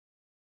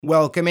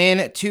Welcome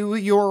in to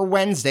your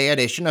Wednesday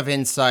edition of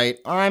Insight.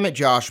 I'm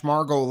Josh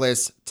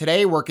Margolis.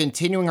 Today we're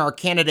continuing our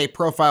candidate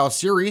profile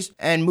series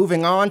and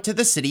moving on to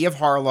the city of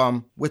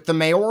Harlem with the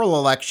mayoral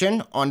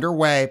election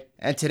underway.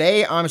 And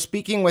today I'm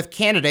speaking with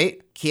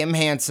candidate Kim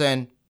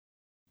Hansen.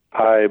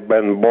 I've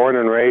been born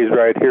and raised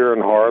right here in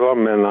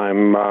Harlem, and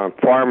I'm a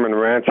farm and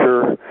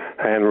rancher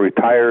and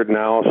retired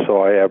now,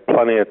 so I have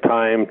plenty of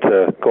time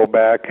to go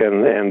back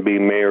and be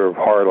mayor of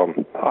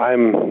Harlem.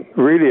 I'm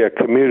really a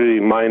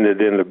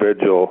community-minded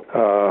individual.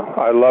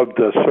 I love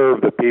to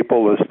serve the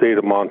people of the state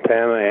of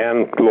Montana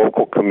and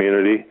local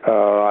community.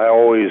 I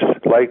always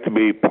like to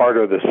be part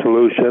of the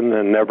solution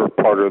and never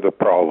part of the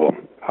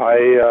problem.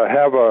 I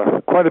have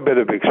quite a bit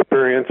of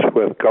experience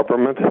with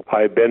government.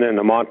 I've been in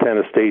the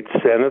Montana State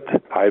Senate.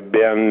 I've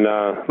been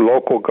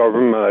local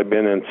government. I've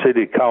been in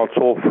city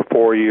council for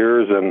 4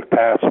 years and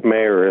past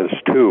mayor as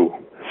too.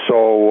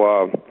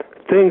 So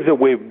things that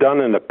we've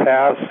done in the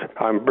past,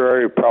 I'm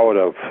very proud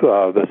of.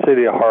 The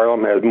city of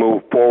Harlem has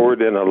moved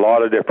forward in a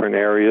lot of different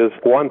areas.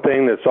 One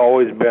thing that's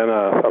always been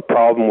a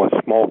problem with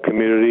small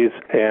communities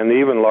and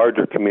even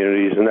larger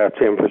communities, and that's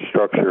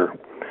infrastructure.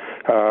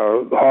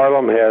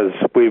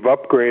 We've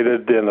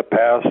upgraded in the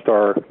past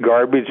our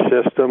garbage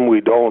system. We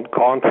don't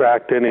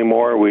contract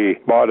anymore. We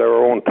bought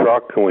our own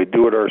truck and we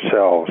do it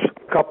ourselves.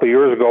 A couple of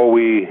years ago,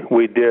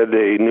 we did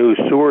a new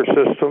sewer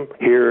system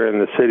here in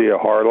the city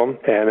of Harlem,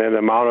 and it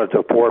amounted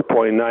to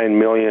 $4.9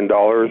 million,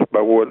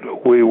 but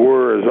what we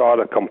were is out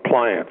of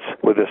compliance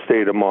with the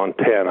state of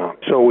Montana.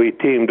 So we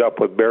teamed up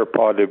with Bear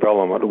Paw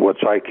Development,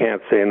 which I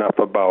can't say enough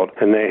about,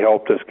 and they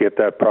helped us get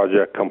that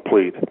project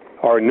complete.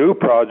 Our new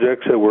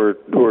projects that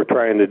we're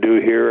trying to do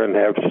here and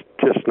have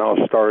just now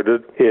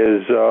started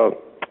is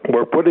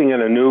we're putting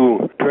in a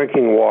new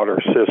drinking water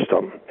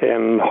system.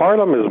 And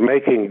Harlem is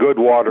making good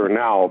water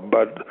now,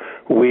 but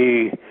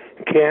we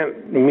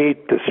can't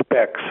meet the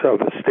specs of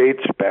the state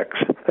specs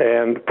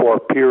and for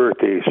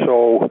purity.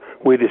 So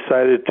we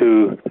decided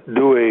to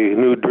do a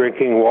new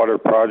drinking water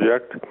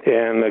project,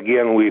 and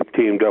again, we've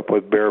teamed up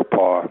with Bear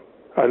Paw.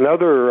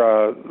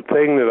 Another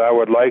thing that I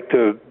would like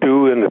to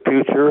do in the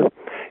future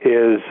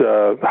is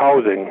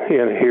housing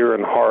here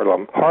in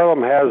Harlem.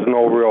 Harlem has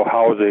no real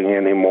housing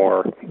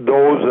anymore.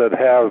 Those that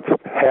have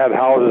had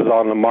houses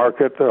on the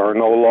market are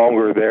no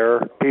longer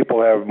there.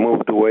 People have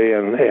moved away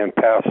and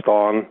passed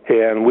on.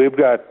 And we've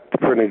got,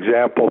 for an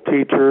example,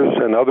 teachers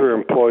and other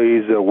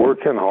employees that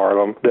work in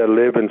Harlem that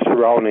live in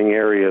surrounding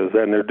areas,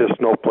 and there's just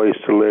no place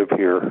to live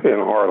here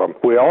in Harlem.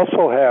 We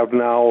also have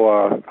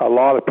now a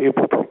lot of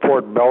people from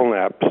Fort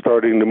Belknap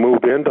starting to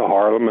move into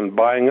Harlem and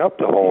buying up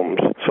the homes.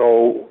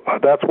 So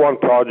that's one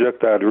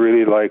project I'd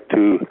really like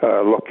to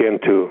look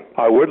into.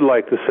 I would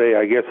like to say,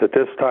 I guess at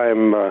this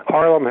time,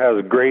 Harlem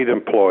has great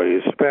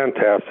employees,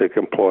 fantastic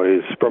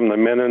employees, from the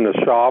men in the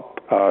shop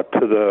to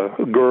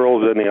the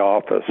girls in the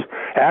office.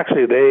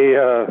 Actually,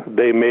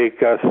 they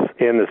make us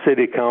in the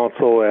city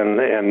council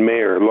and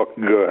mayor look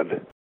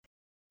good.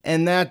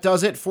 And that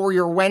does it for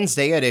your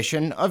Wednesday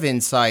edition of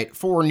Insight.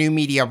 For New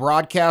Media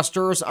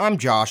Broadcasters, I'm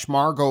Josh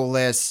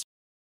Margolis.